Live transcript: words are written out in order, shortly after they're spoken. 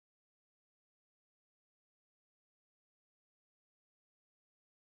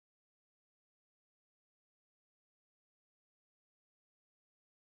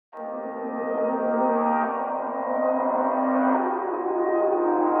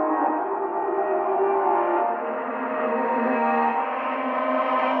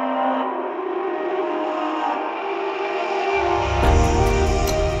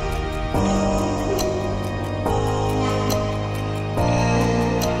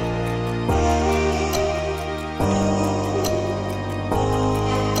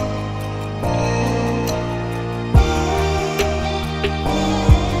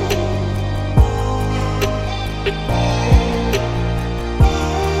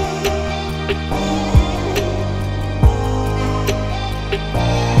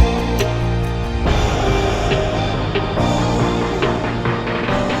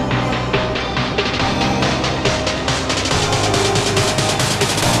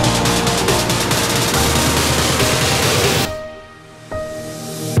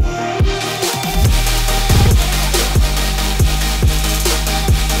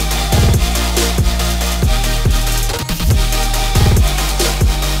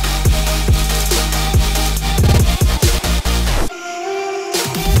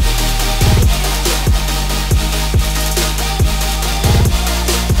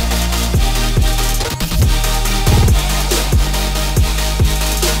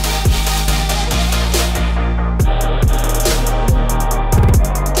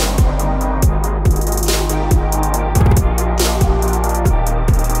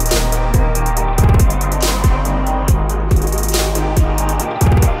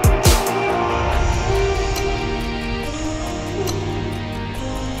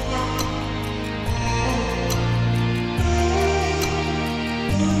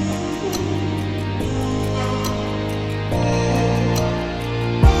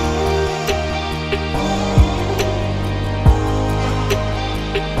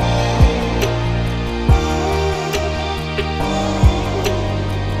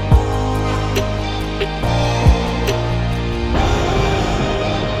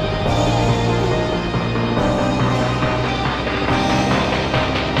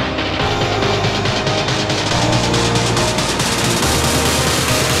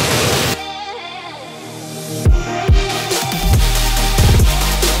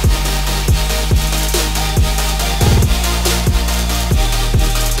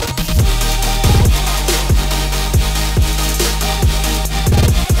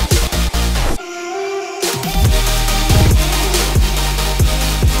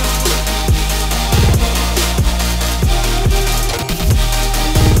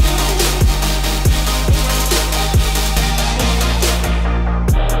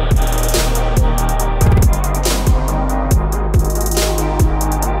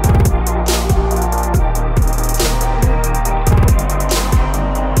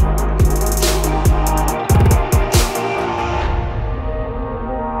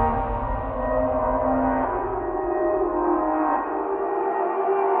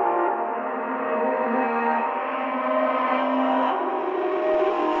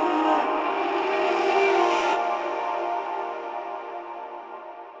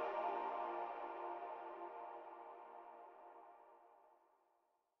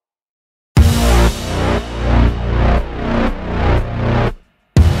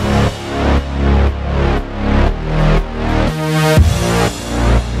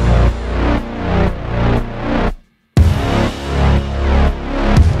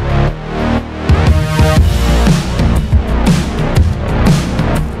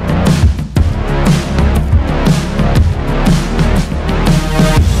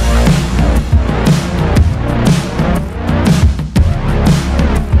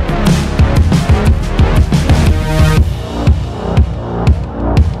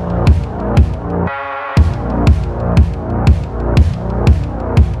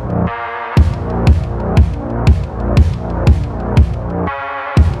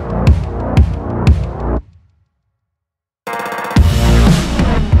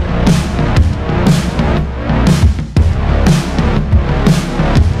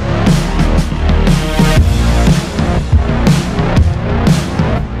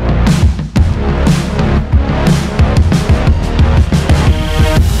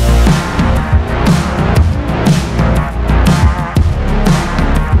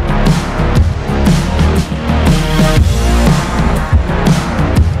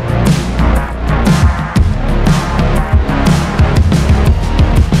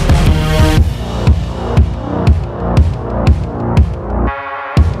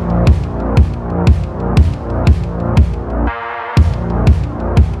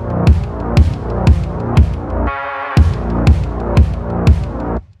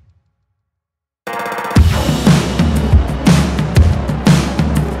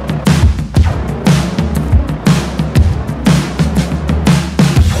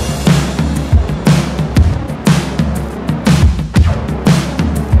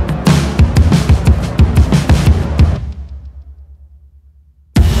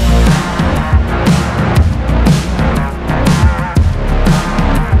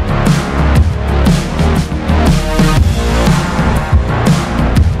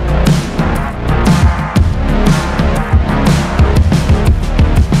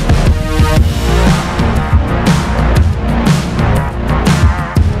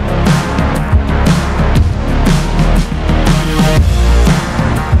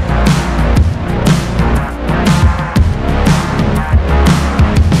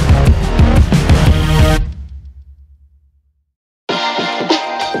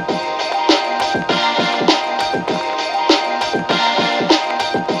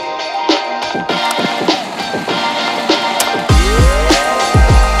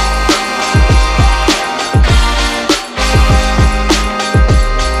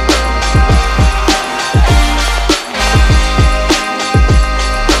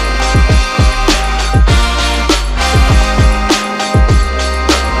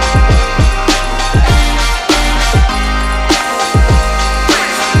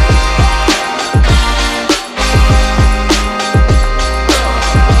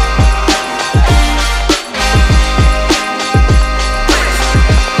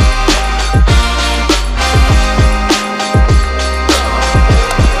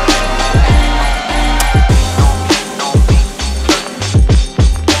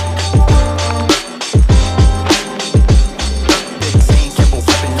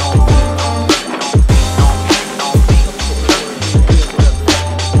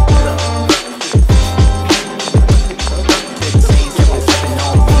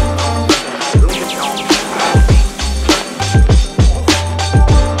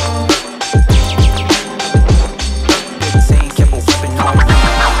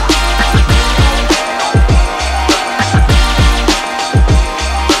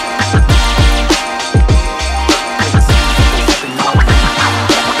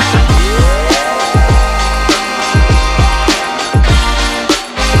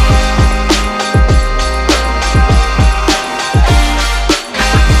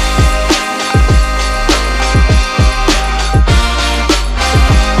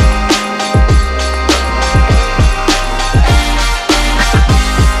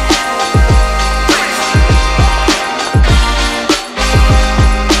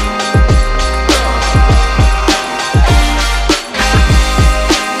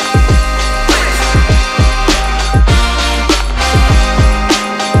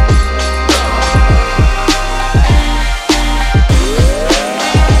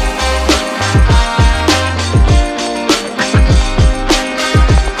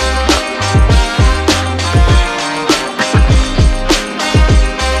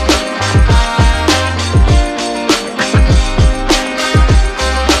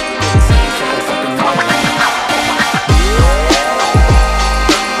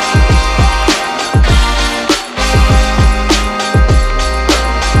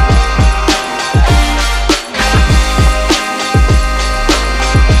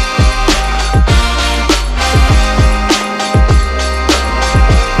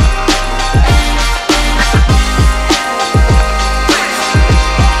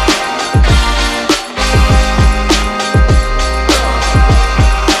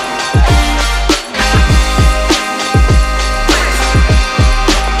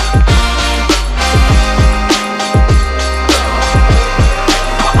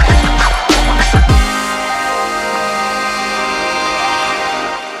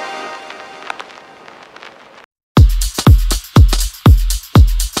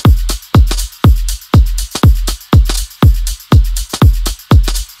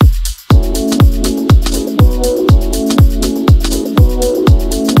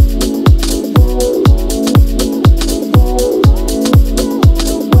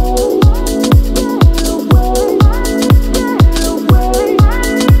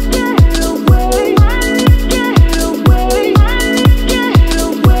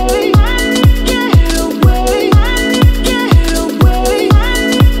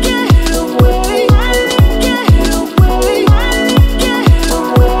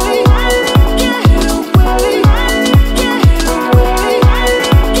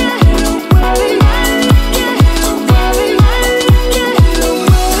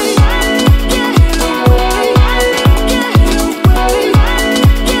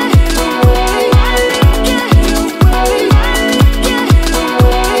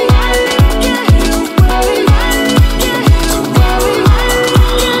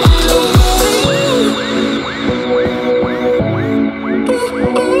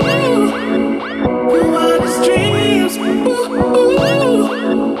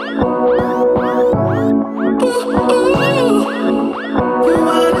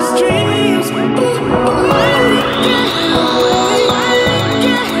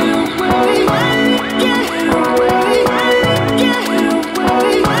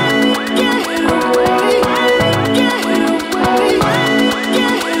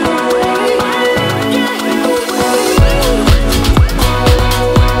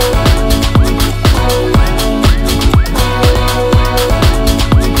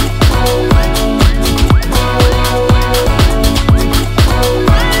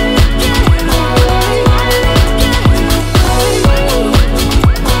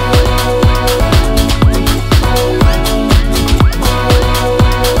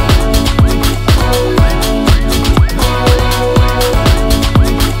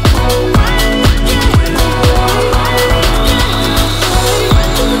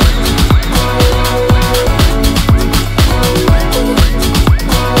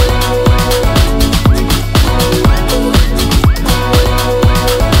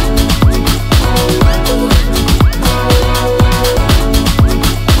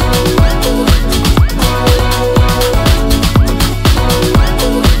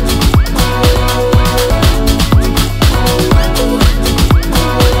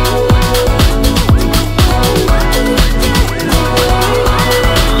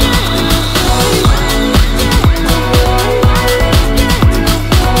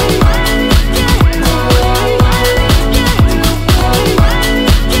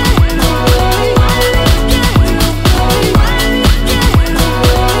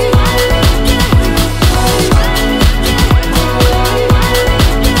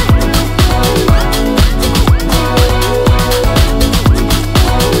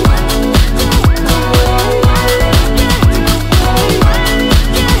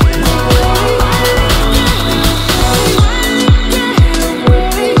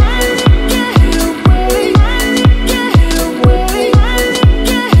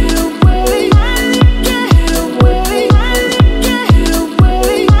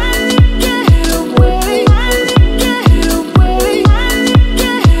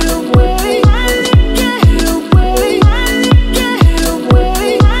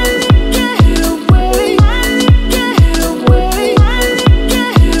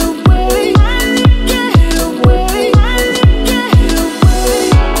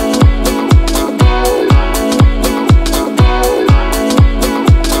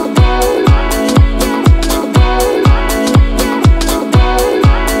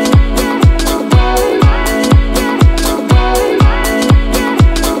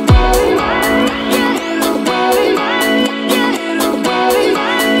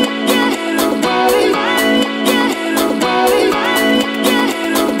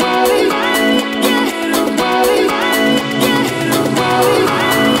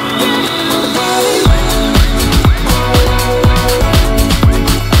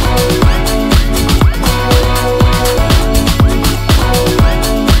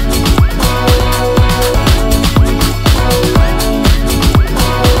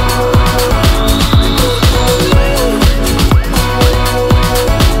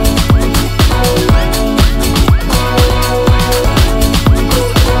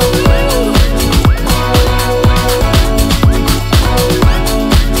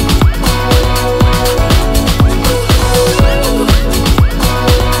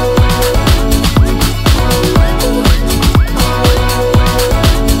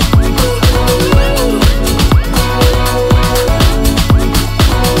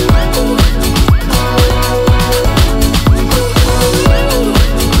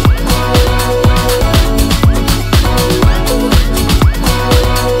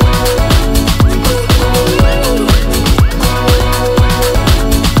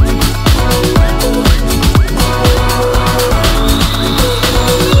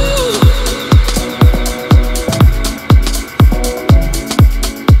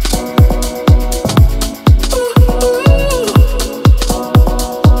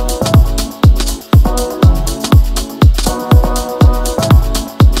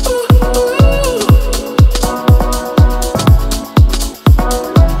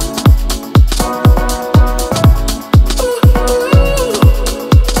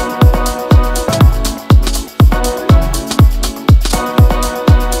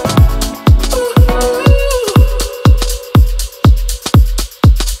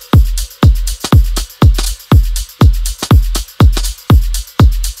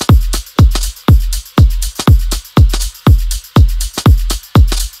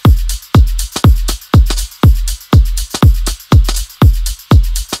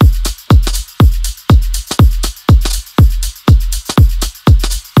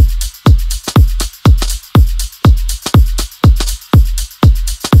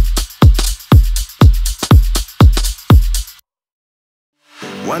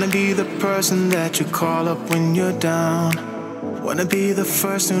Wanna be the person that you call up when you're down. Wanna be the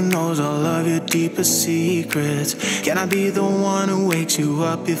first who knows all of your deepest secrets. Can I be the one who wakes you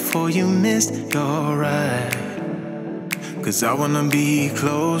up before you missed your ride? 'Cause I wanna be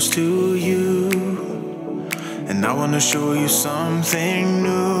close to you, and I wanna show you something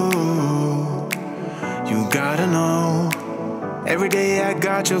new. You gotta know, every day I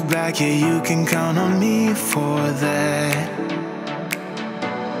got your back, yeah, you can count on me for that.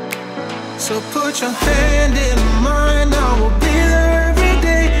 So put your hand in mine, I will be there every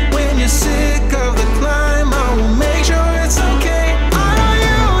day. When you're sick of the climb, I will make sure it's okay. I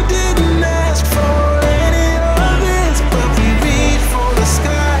know you didn't ask for any of this, but we reach for the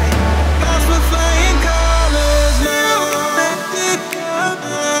sky. Cause we're flying colors now.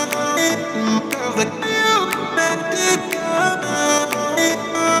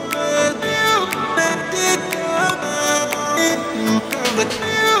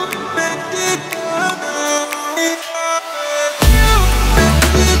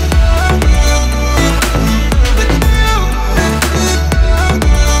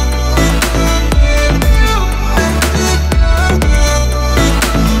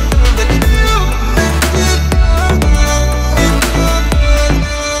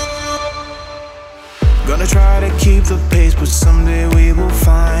 Gonna try to keep the pace, but someday we will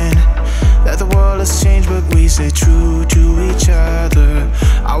find that the world has changed, but we stay true to each other.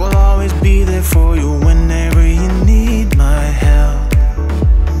 I will always be there for you whenever you need my help.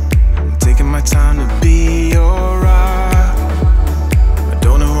 I'm taking my time to be your rock. I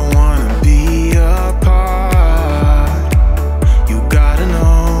don't ever wanna be apart. You gotta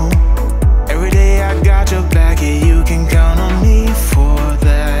know, every day I got your back, yeah, you can count on me for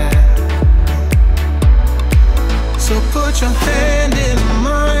that. So put your hand in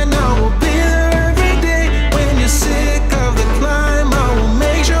mine, I will be there every day. When you're sick of the climb, I will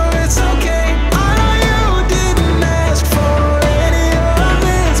make sure it's okay. I know you didn't ask for any of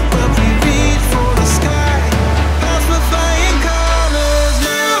this, but we reach for the sky. Cause we're flying colors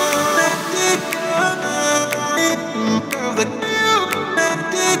now.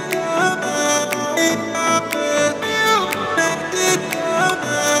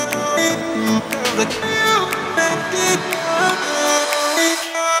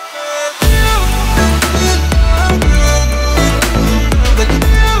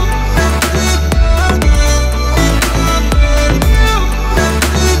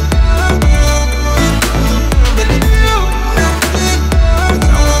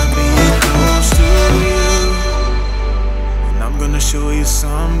 Show you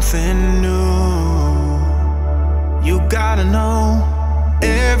something new. You gotta know,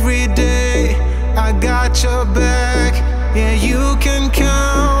 every day I got your back, yeah, you can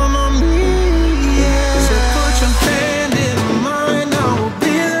count on me, yeah. So put your hand in mine, I will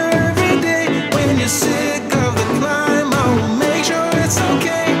be there every day. When you're sick of the climb, I will make sure it's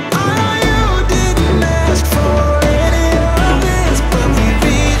okay. I know you didn't ask for any of this, but we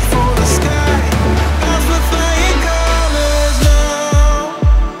reach for the sky. Cause we're flying colors now.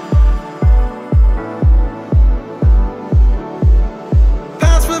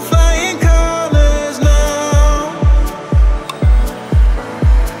 Cause we're flying colors now.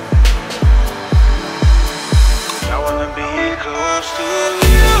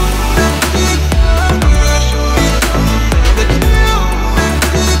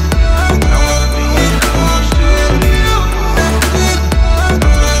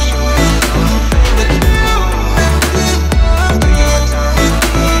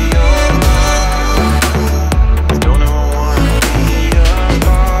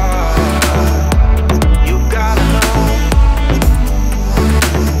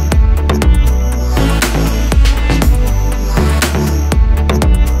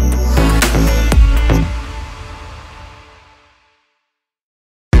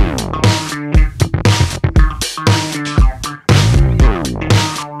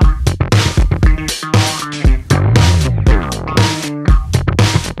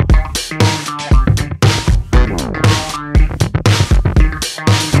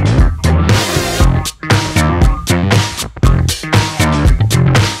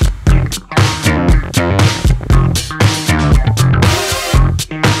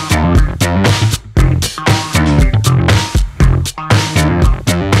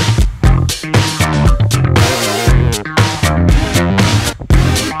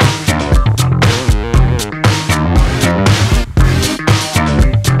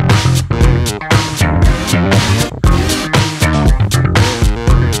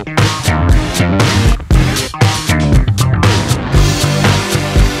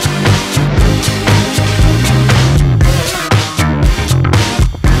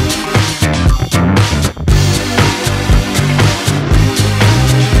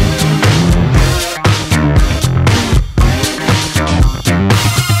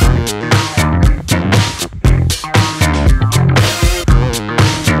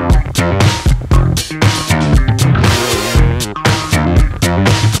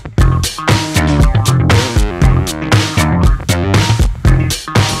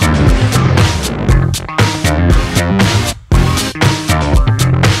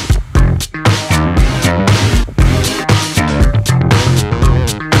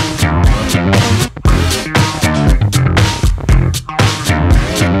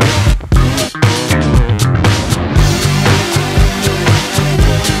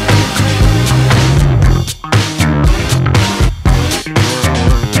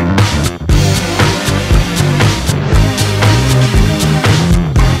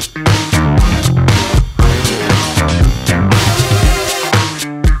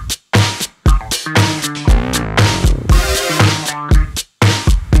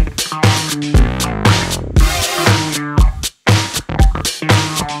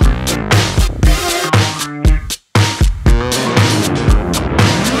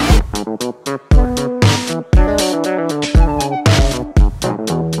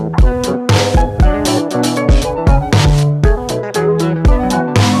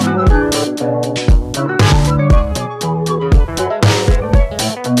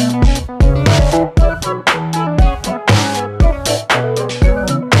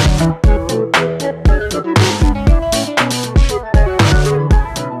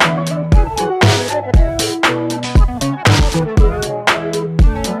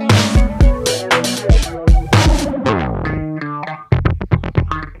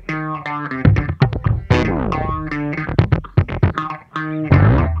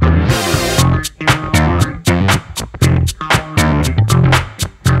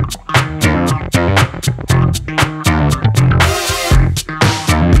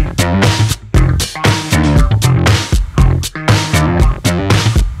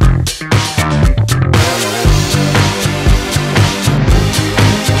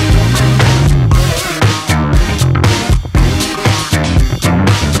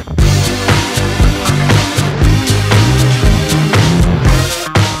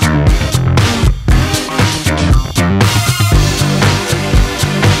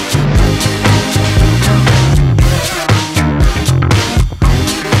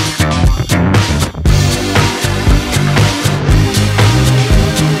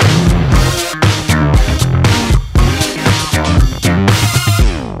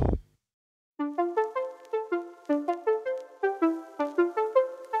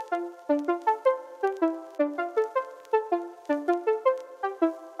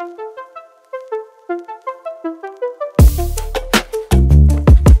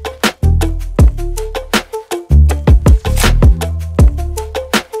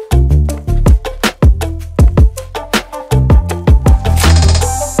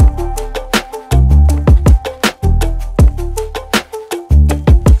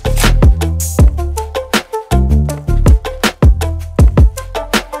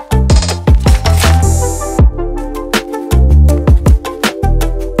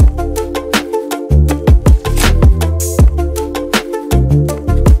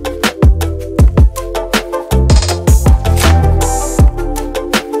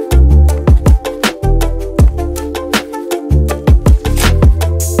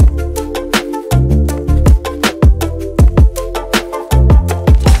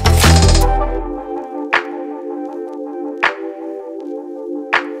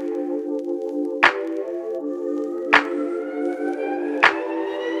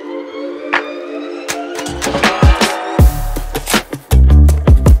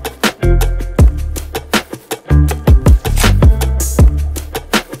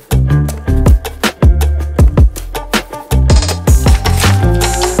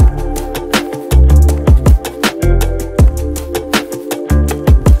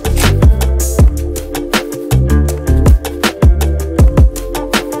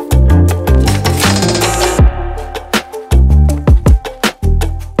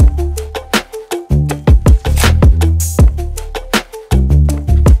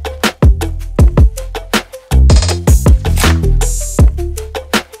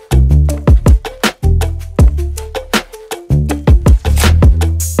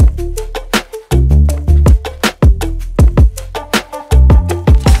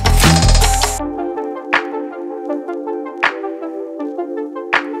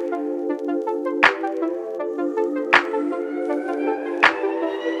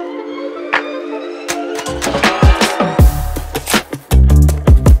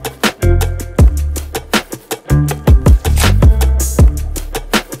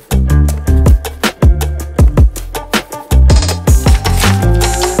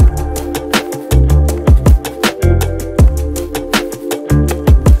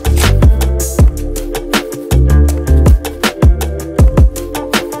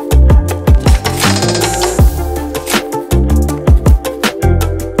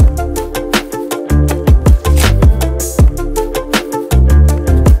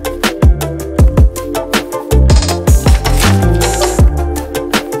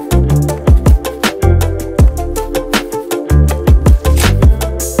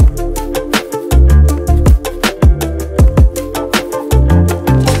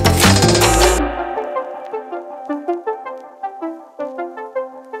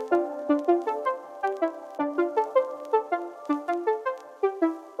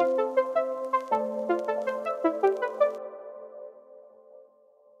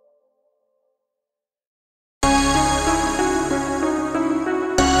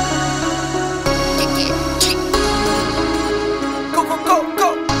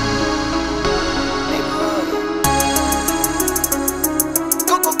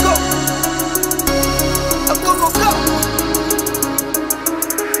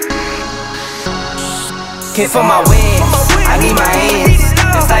 Came for my wins, I need my ends.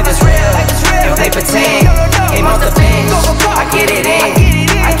 This life is real, and play pretend. Came off the bench, I get it in,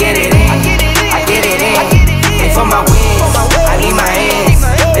 I get it in, I get it in. Came for my wins, I need my ends.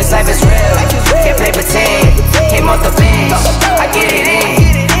 This life is real, can't play pretend. Came off the bench, I get it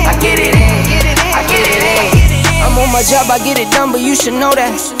in, I get it in, I get it in. I'm on my job, I get it done, but you should know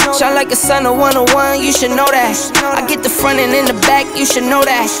that. Shine like a sun, a 101, you should know that. I get the front and in the back, you should know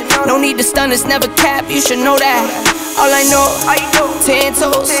that. No need to stun, it's never cap, you should know that. All I know, 10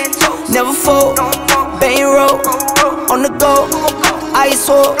 toes, never fold, bang roll, on the go, ice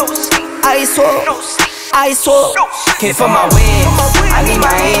wall, ice wall, ice wall. Came for my wins, I need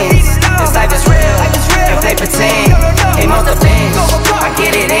my ends. This life is real, and play pretend. Came off the bench, I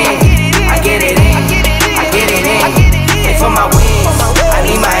get it in, I get it in, I get it in. Came for my wins, I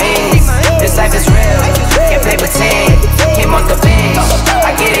need my ends. This life is real, can't play pretend. Came off the bench,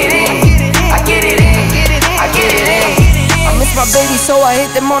 I get it in, I get it in, I get it in. I miss my baby, so I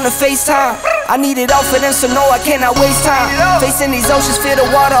hit them on the FaceTime. I need it all for them, so no, I cannot waste time. Facing these oceans, feel the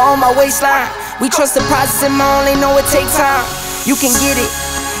water on my waistline. We trust the process and I only know it takes time. You can get it,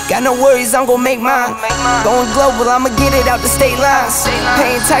 got no worries, I'm gon' make mine. Going global, I'ma get it out the state lines.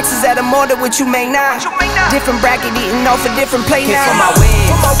 Paying taxes at a more than what you make now. Different bracket, eating off a different plate now. For my wins,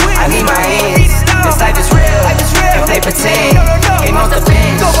 I need my ends. This life is real, and play pretend. Came off the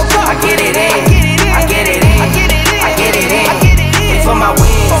bench, I get it in, I get it in, I get it in. And for my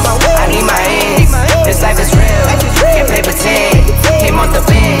wins, I need my ends. This life is real, can't play pretend. Came off the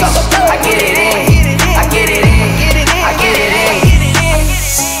bench, I get it in, I get it in, I get it in.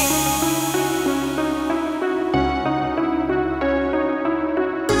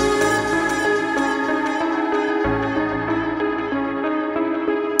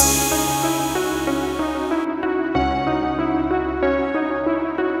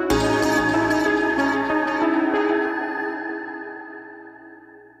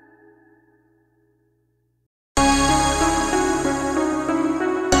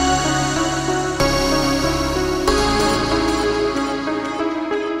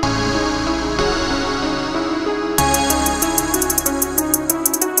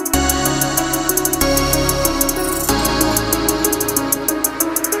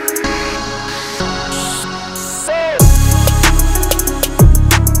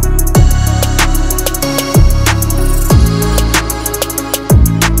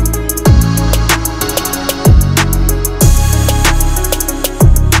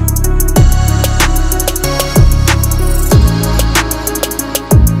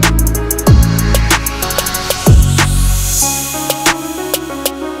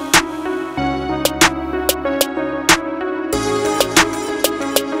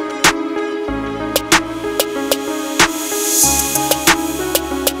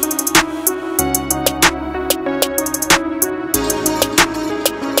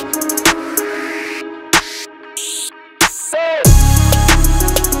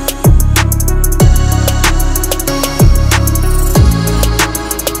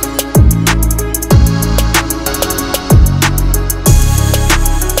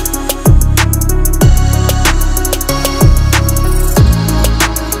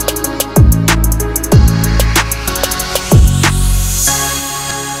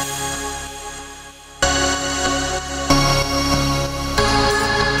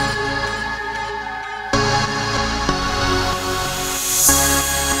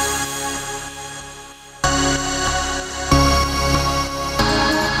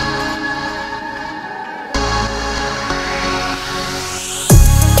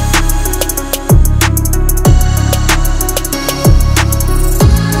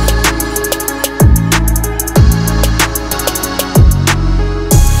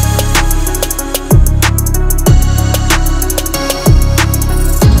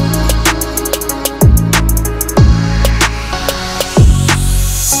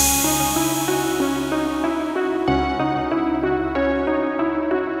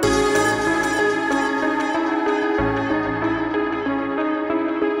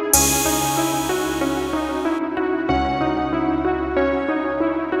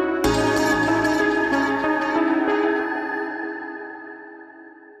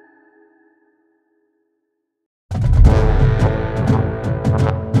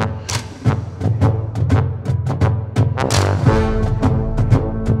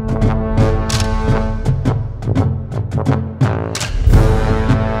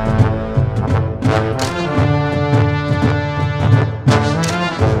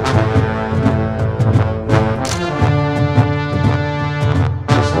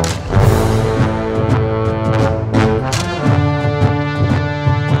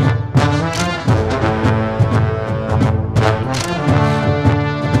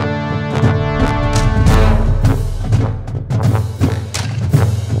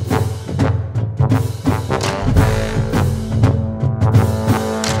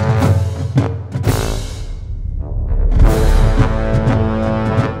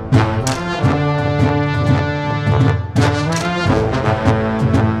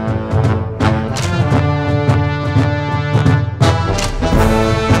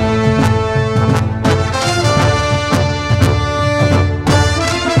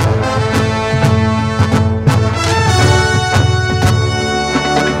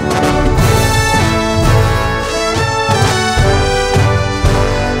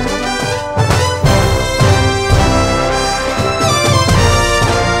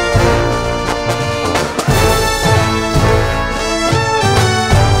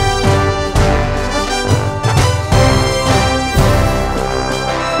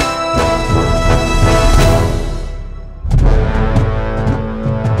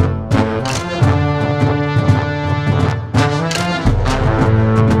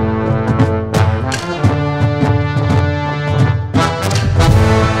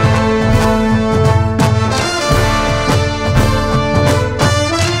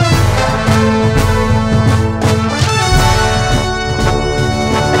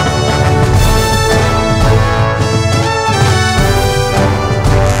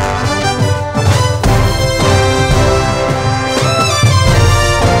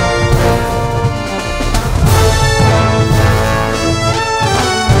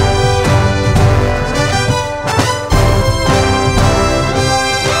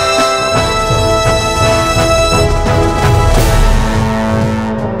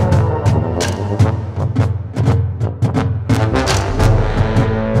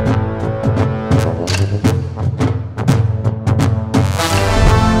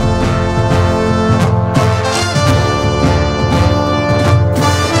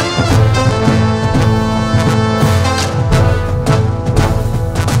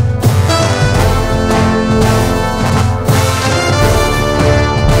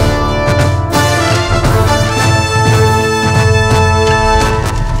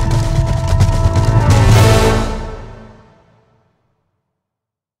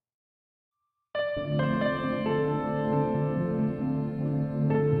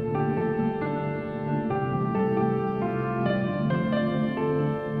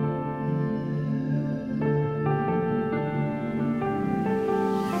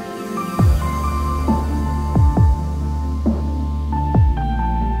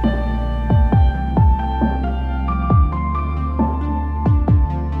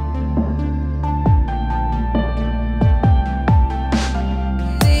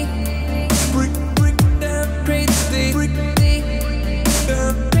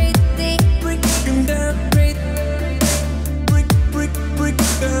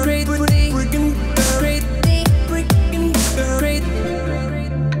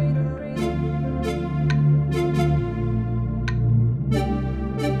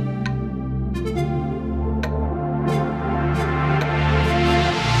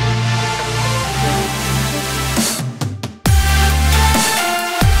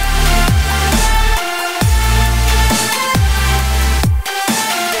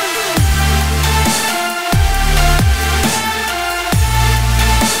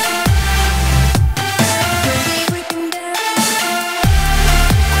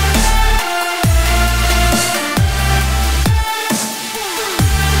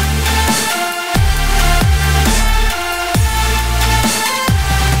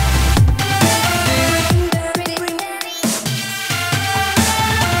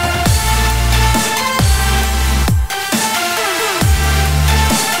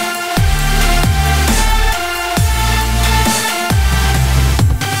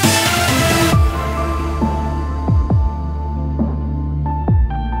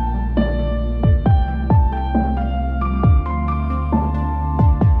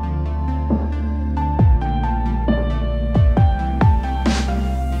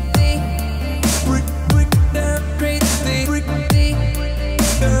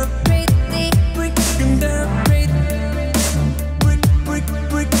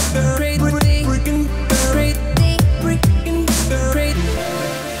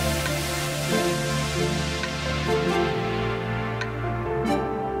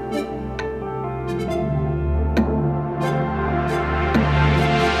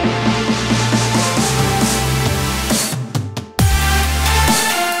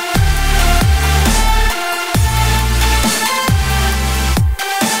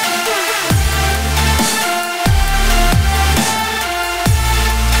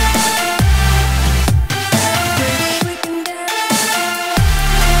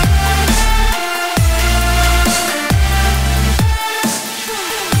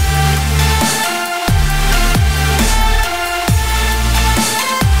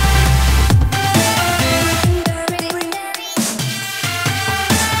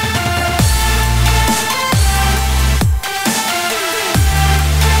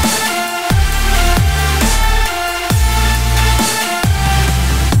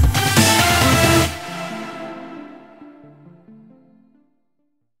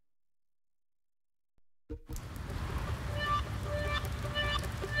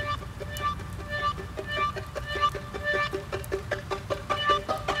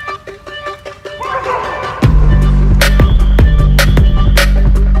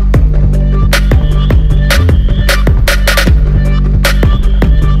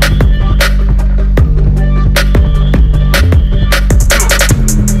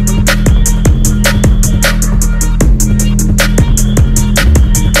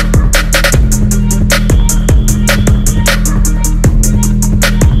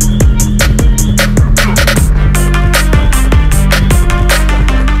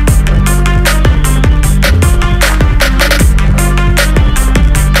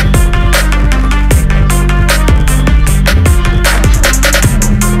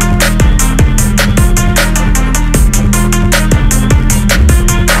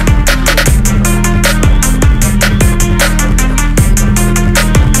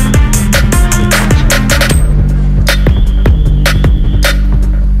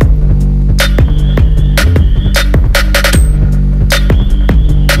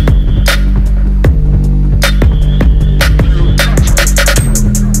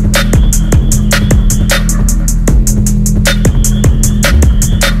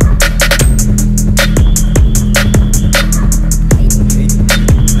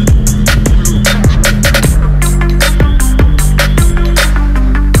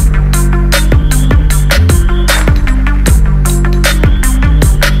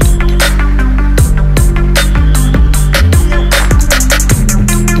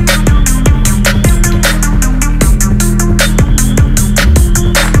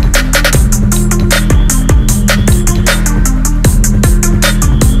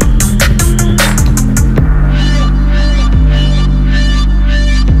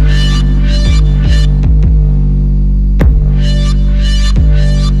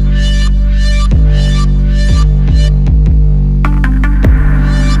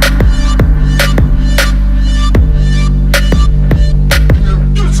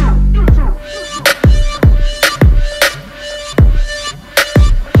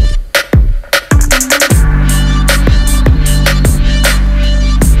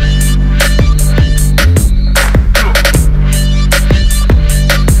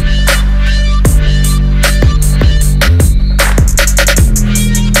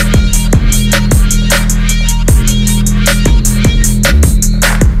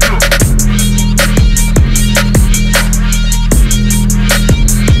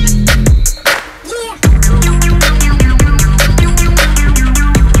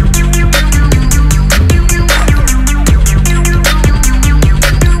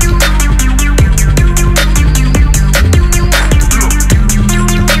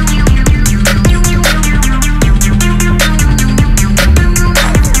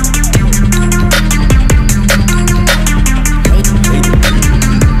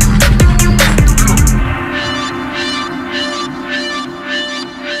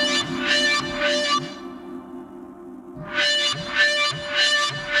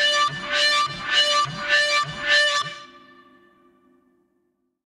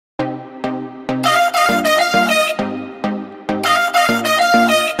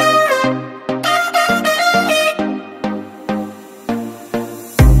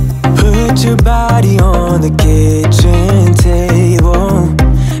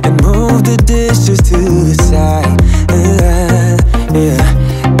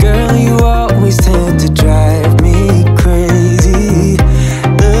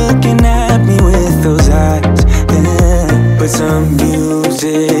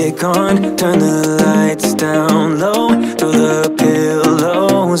 music on, turn the lights down low, throw the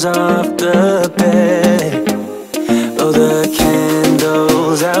pillows off the bed, blow the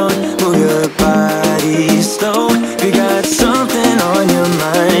candles out, move your body slow. If you got something on your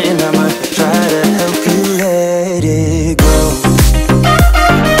mind, I'ma try to help you let it go.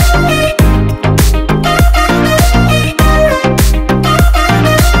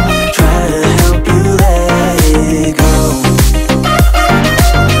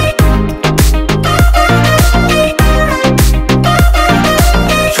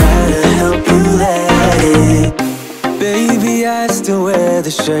 The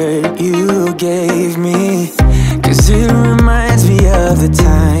shirt you gave me, 'cause it reminds me of the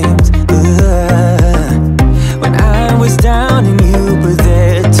times when I was down and you were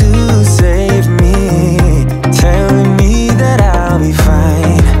there to save me, telling me that I'll be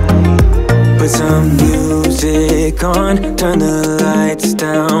fine. Put some music on, turn the lights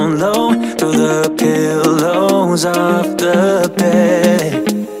down low, throw the pillows off the bed,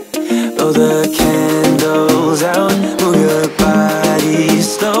 blow the candles out, move your body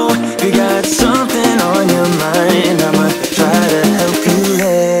slow. If you got something on your mind, I'ma try to help you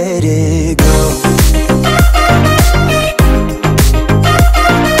let it go.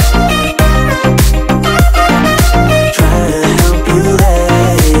 Try to help you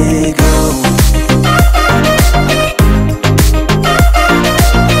let it go.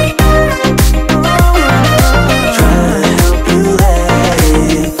 Try to help you let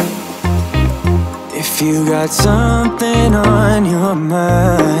it go. If you got something on your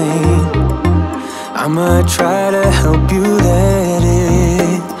mind, I'ma try to help you let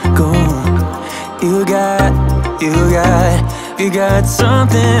it go. You got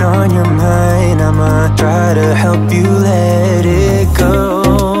something on your mind, I'ma try to help you let it go.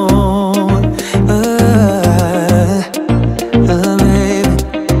 Baby,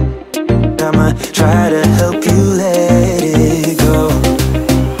 I'ma try to help you let it go.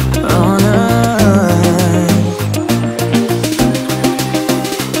 Oh no.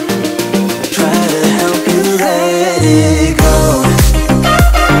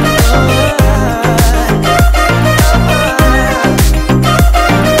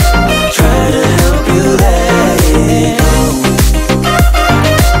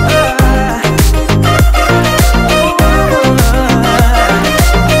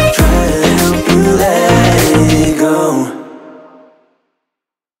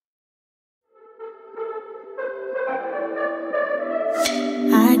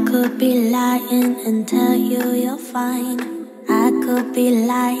 I could be lying and tell you you're fine. I could be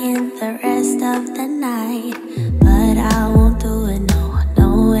lying the rest of the night, but I won't do it, no, no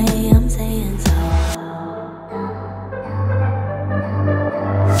way I'm saying so.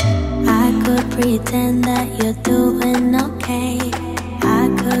 I could pretend that you're doing okay. I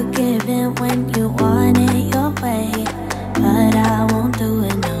could give in when you want it your way, but I won't do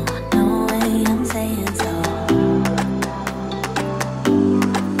it, no, no way I'm saying so.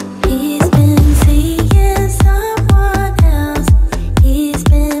 He's been seeing someone else. He's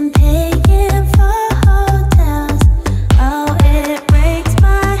been paying for hotels. Oh, it breaks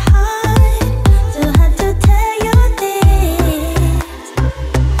my heart to have to tell you this.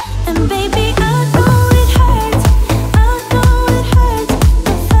 And baby, I know it hurts. I know it hurts.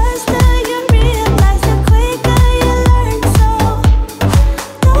 The faster you realize, the quicker you learn. So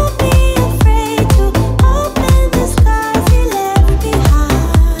don't be afraid to open the scars he left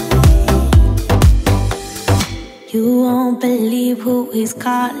behind. You won't believe who he's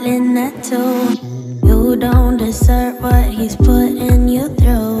calling that to. You don't deserve what he's putting you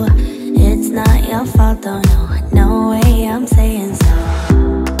through. It's not your fault, though, no, no way I'm saying so.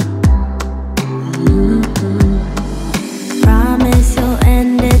 Promise you'll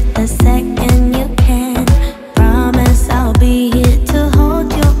end it the second you can. Promise I'll be here to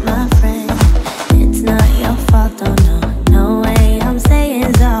hold you, my friend. It's not your fault, though, no, no way I'm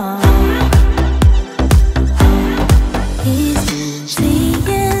saying so. He's been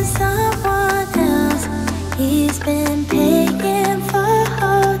seeing someone else. He's been paying for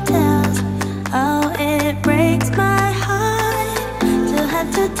hotels. Oh, it breaks my heart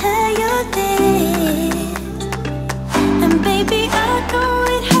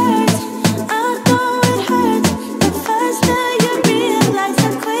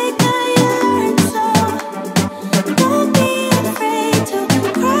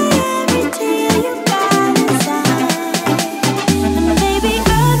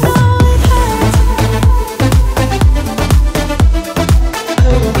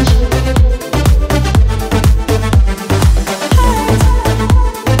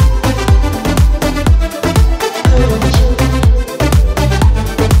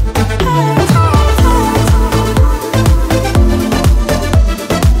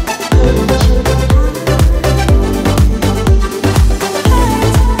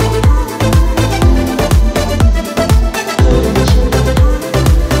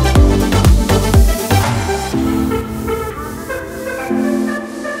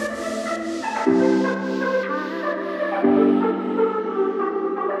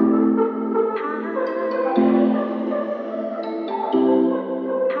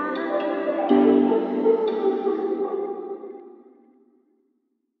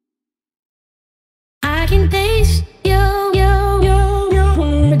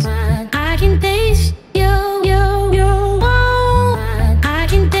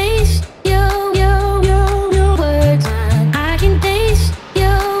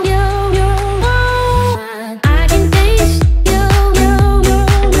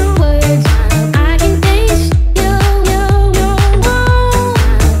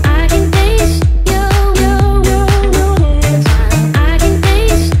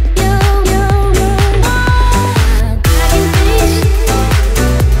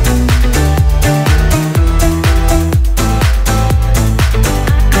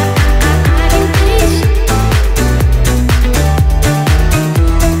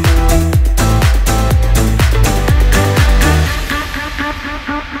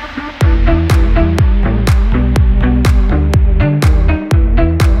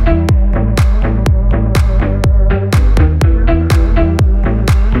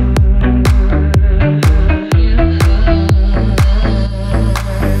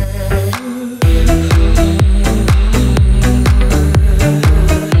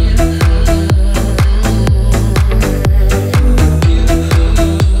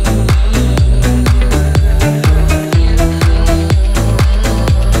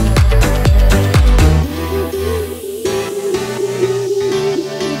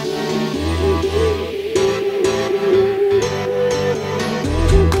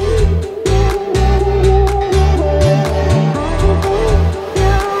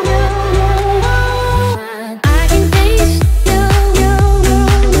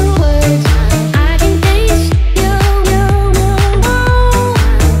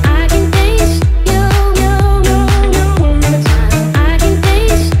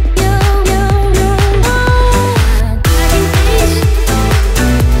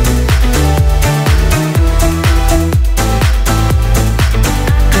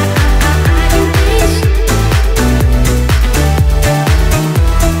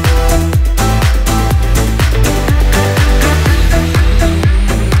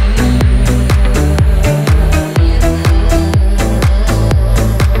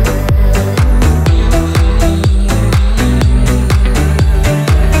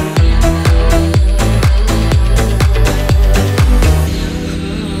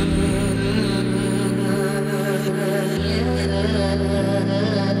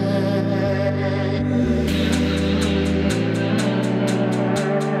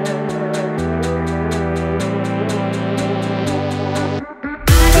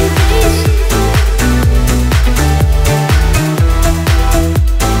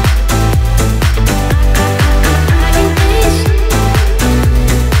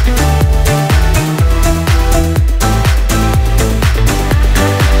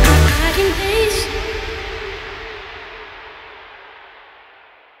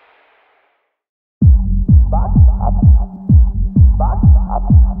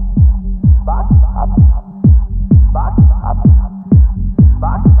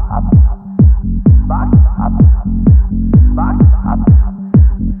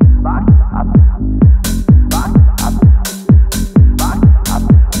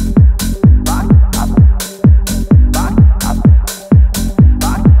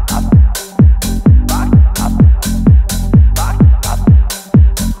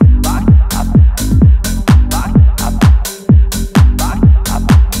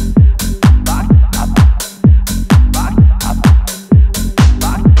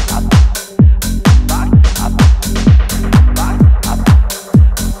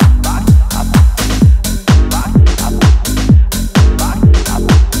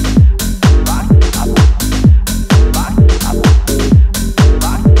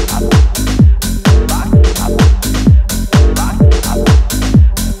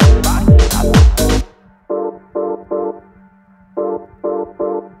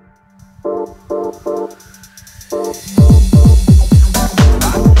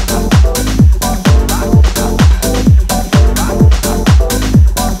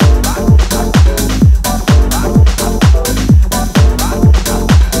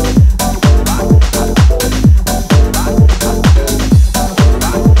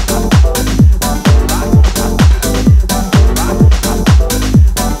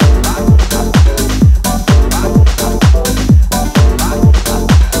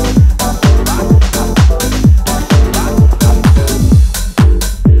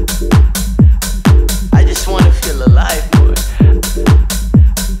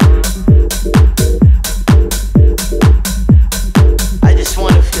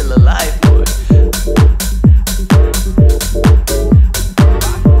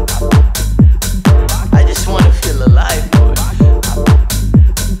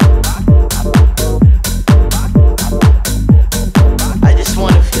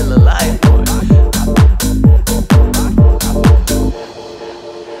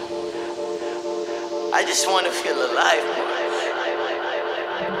I just wanna feel alive more.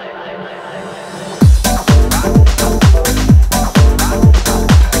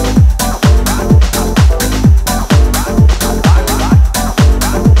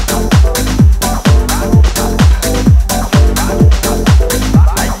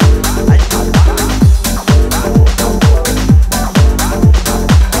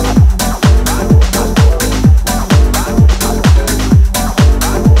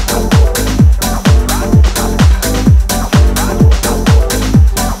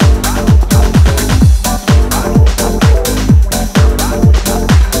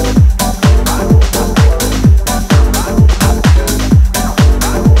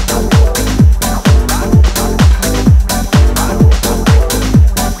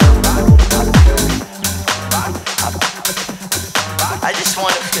 I just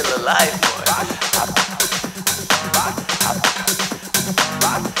wanna feel alive more.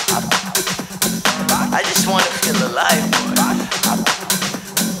 I just wanna feel alive more.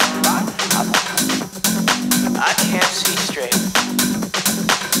 I can't see straight.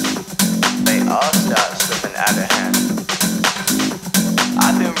 They all start slipping out of hand.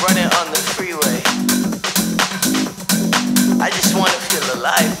 I've been running on the freeway. I just wanna feel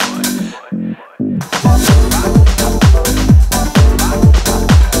alive more.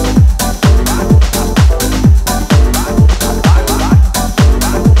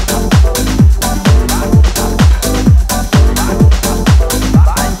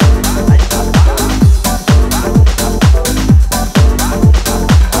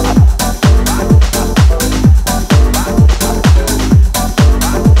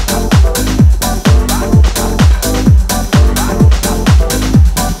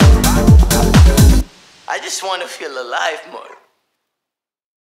 I just want to feel alive more.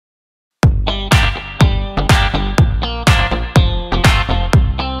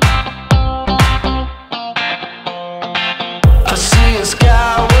 I see a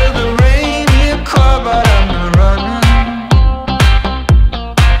sky with a reindeer car, but I'm not running.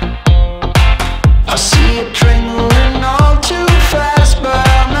 I see a train moving all too fast, but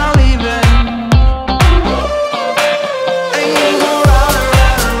I'm not leaving. And you go round and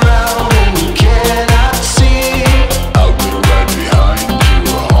round and round, and you cannot see. I'll get around.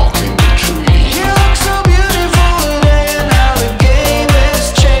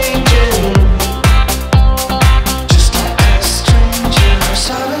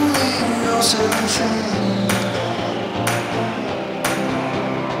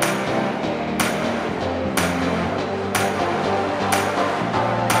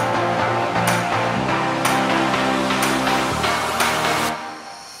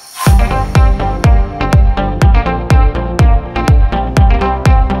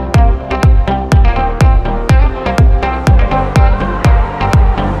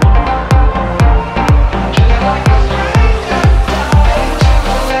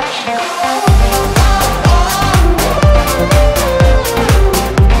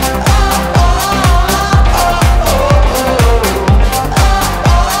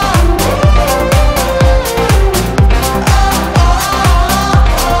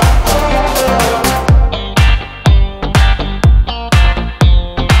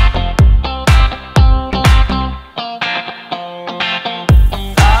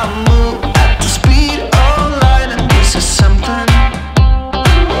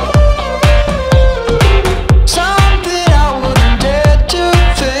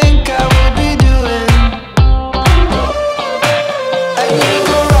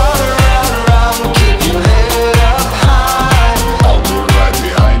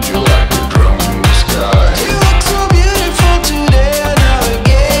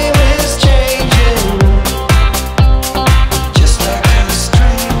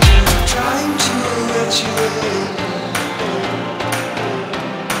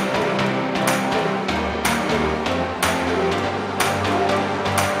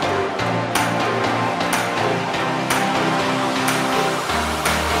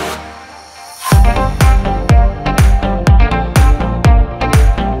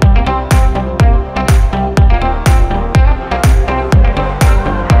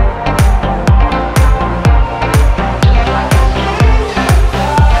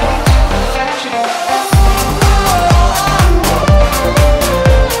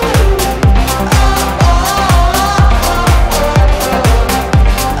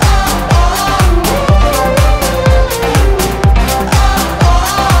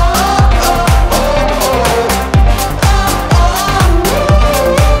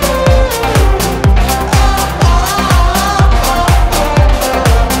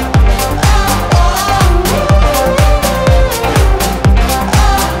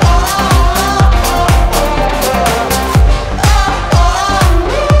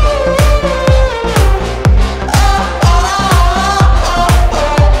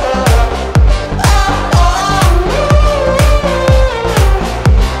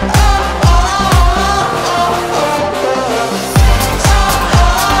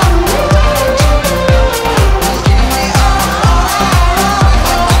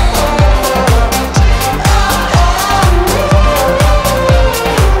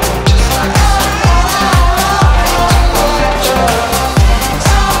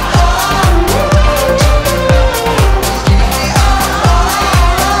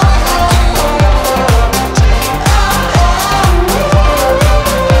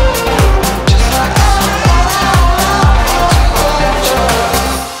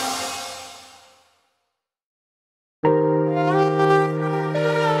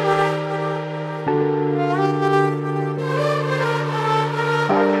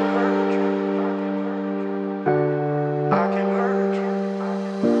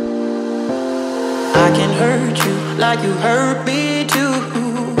 like you hurt me too,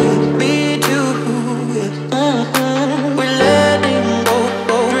 me too. We're letting go,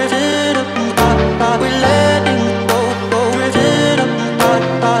 drifting apart. We're letting go, drifting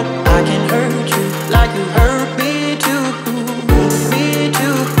apart. I can hurt you like you hurt me too, me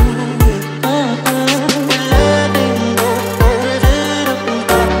too. We're letting go, drifting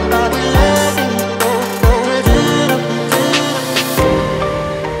apart. We're letting go, drifting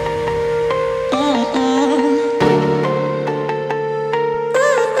apart.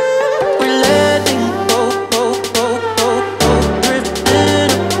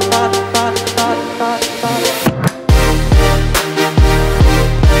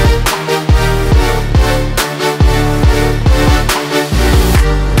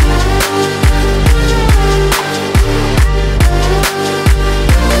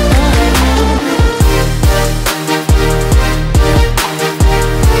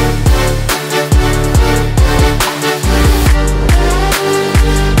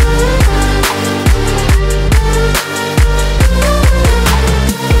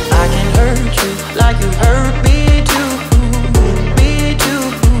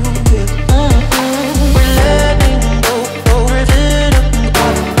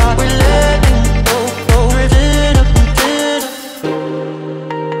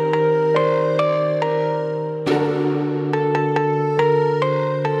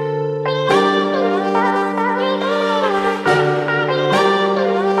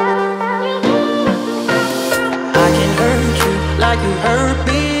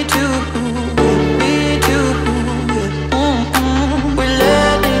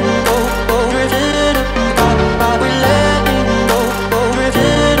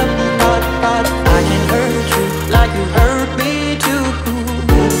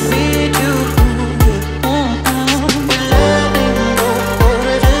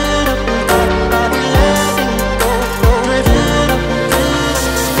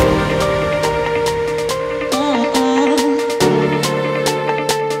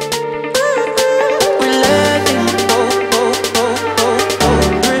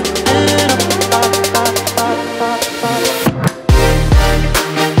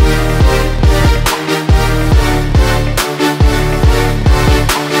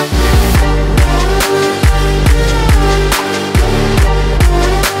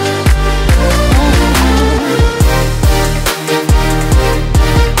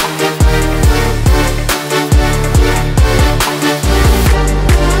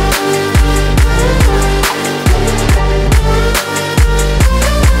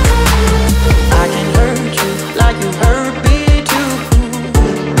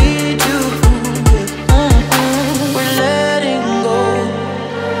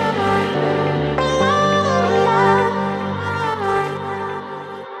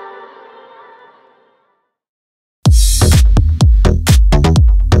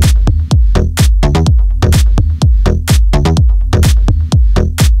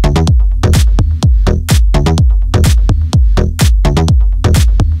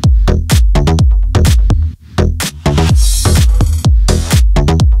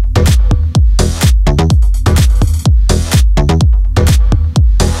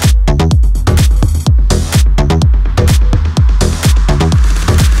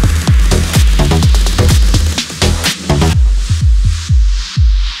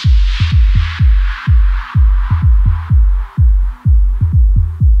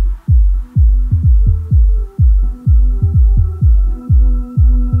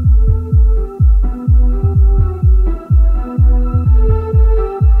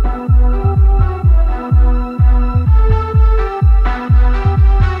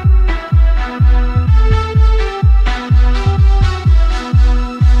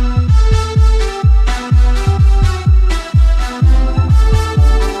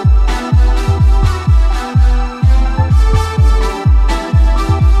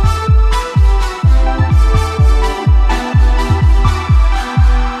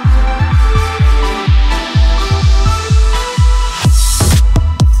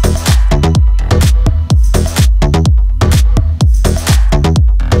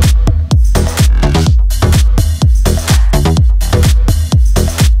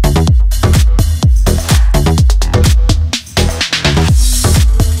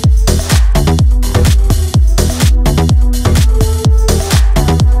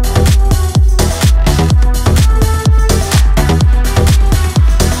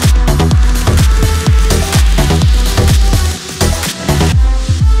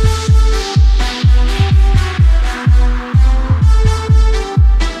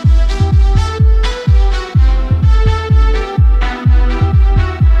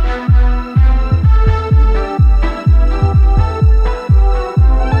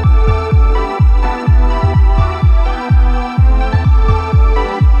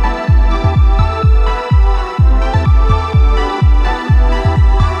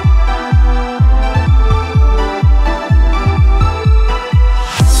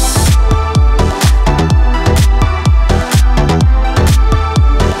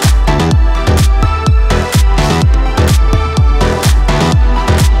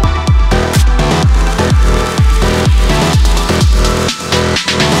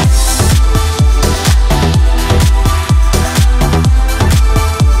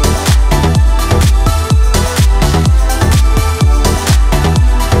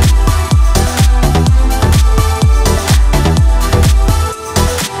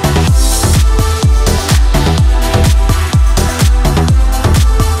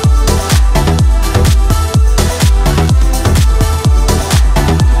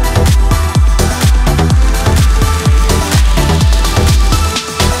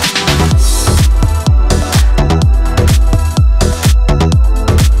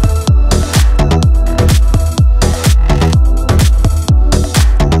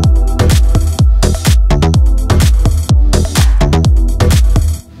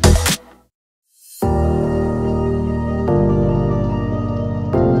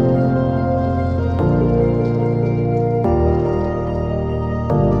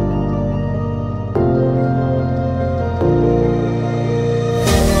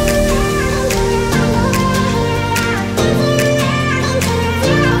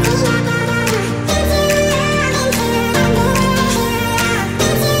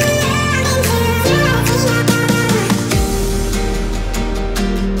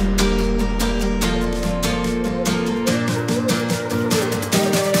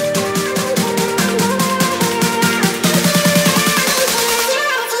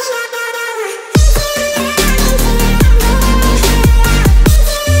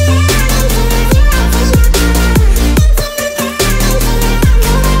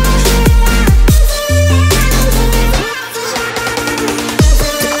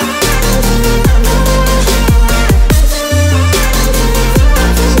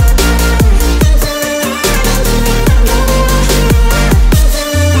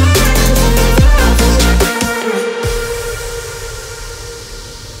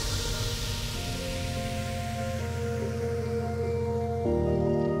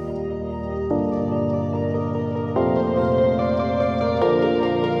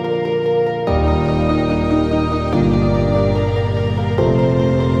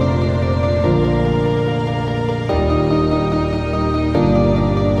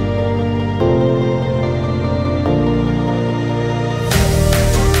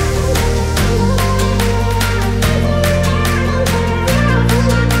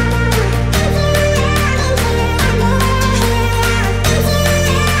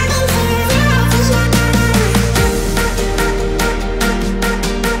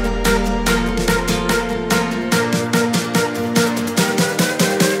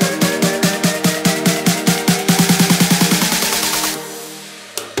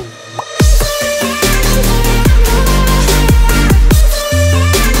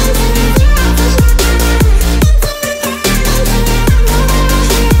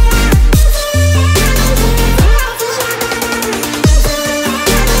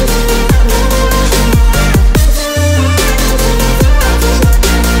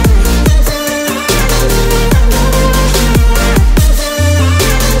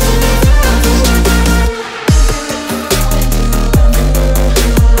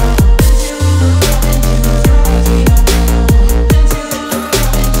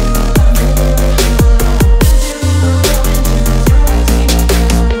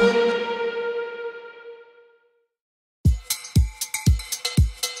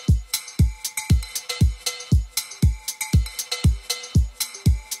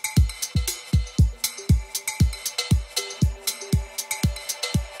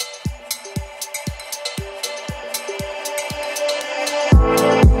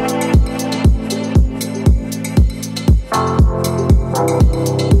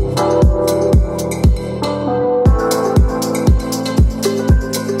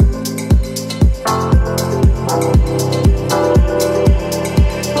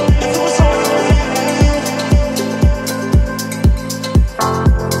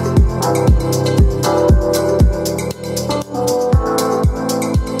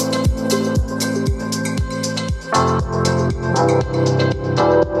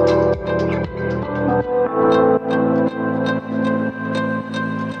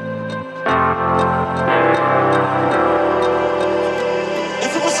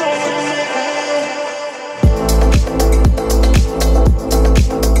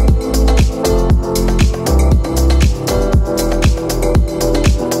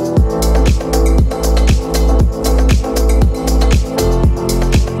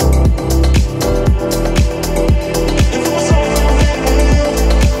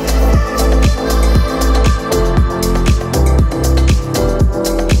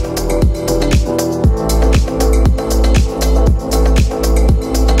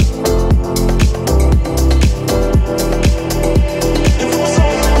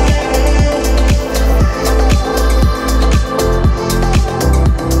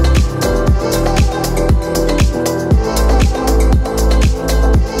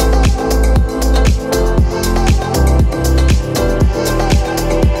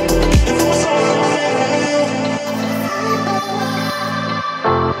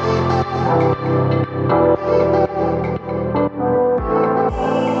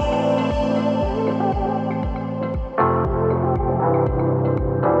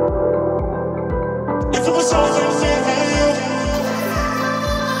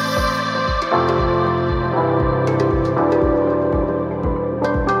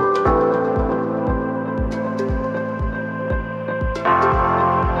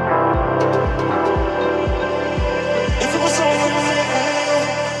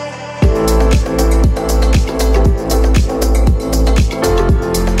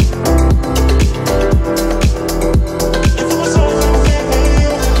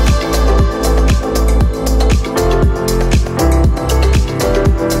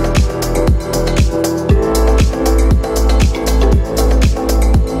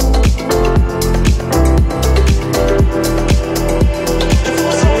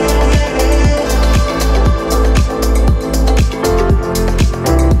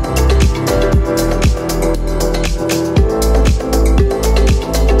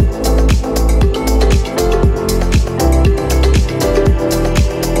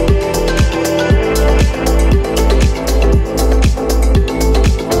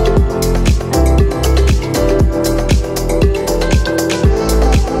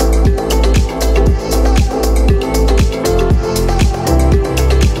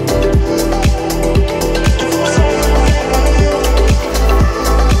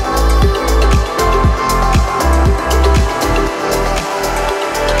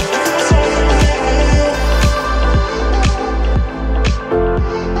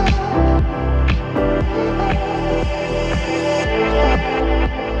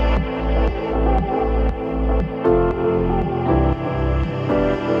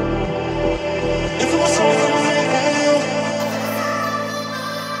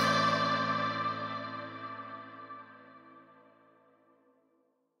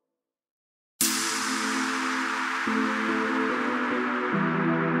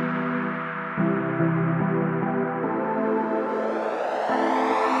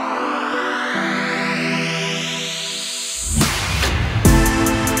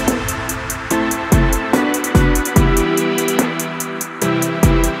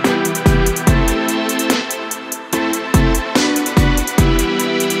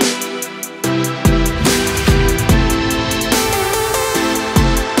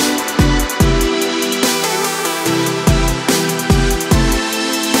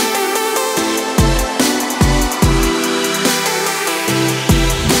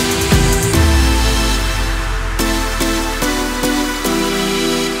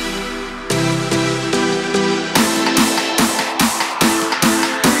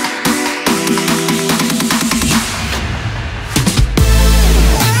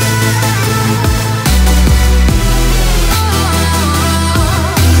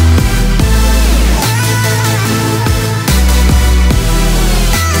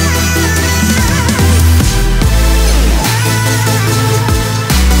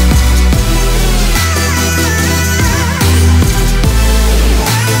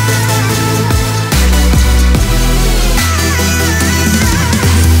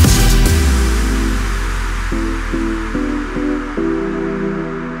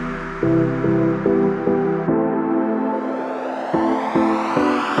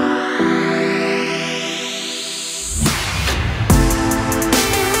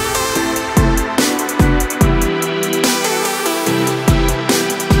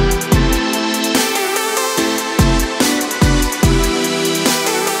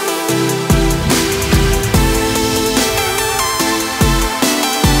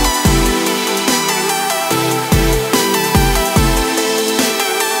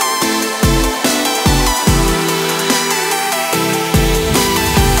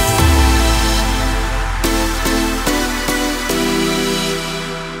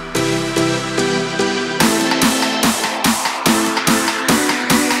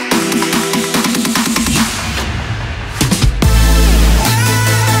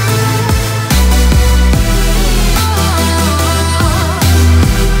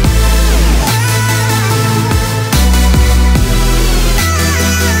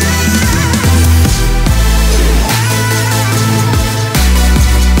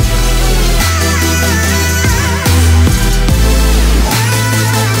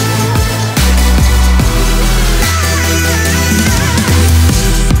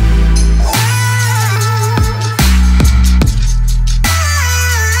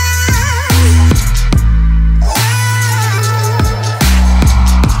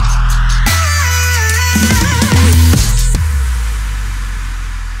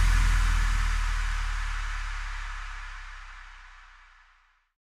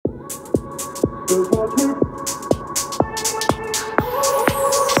 I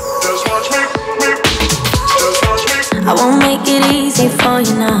won't make it easy for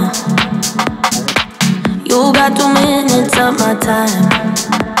you now. You got 2 minutes of my time,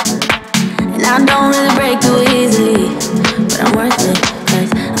 and I don't really break too easily, but I'm worth it,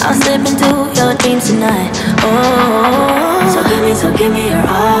 'cause I'll slip into your dreams tonight. Oh, so give me your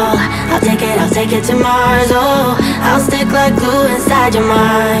all. I'll take it to Mars. Oh, I'll stick like glue inside your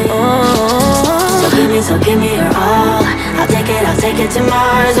mind. Oh, so give me your all. I'll take it to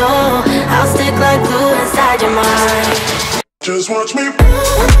Mars. Oh, I'll stick like glue inside your mind. Just watch me.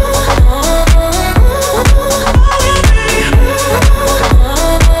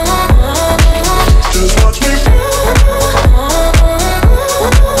 Just watch me.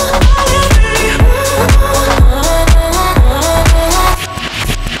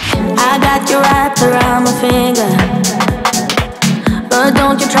 I got you wrapped around my finger, but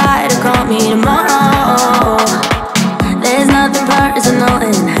don't you try to call me tomorrow. There's nothing personal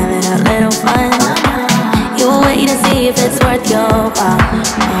in having a little fun. You wait and see if it's worth your while.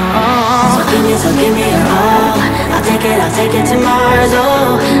 Oh, so give me your all. I'll take it to Mars.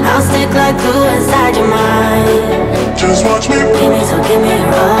 Oh, I'll stick like glue inside your mind. Just watch me. Give me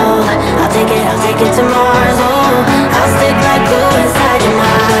your all. I'll take it to Mars. Oh, I'll stick like glue inside your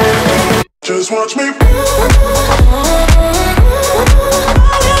mind. Just watch me.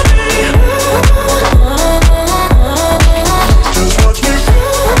 Just watch me.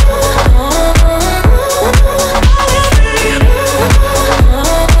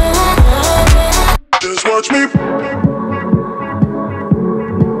 Just watch me.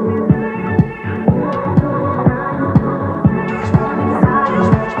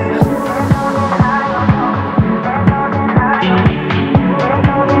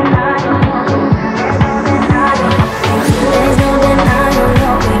 There's no denying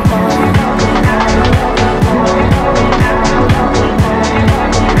what we want.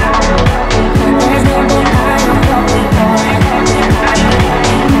 There's no denying what we want.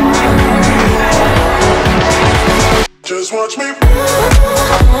 Just watch me.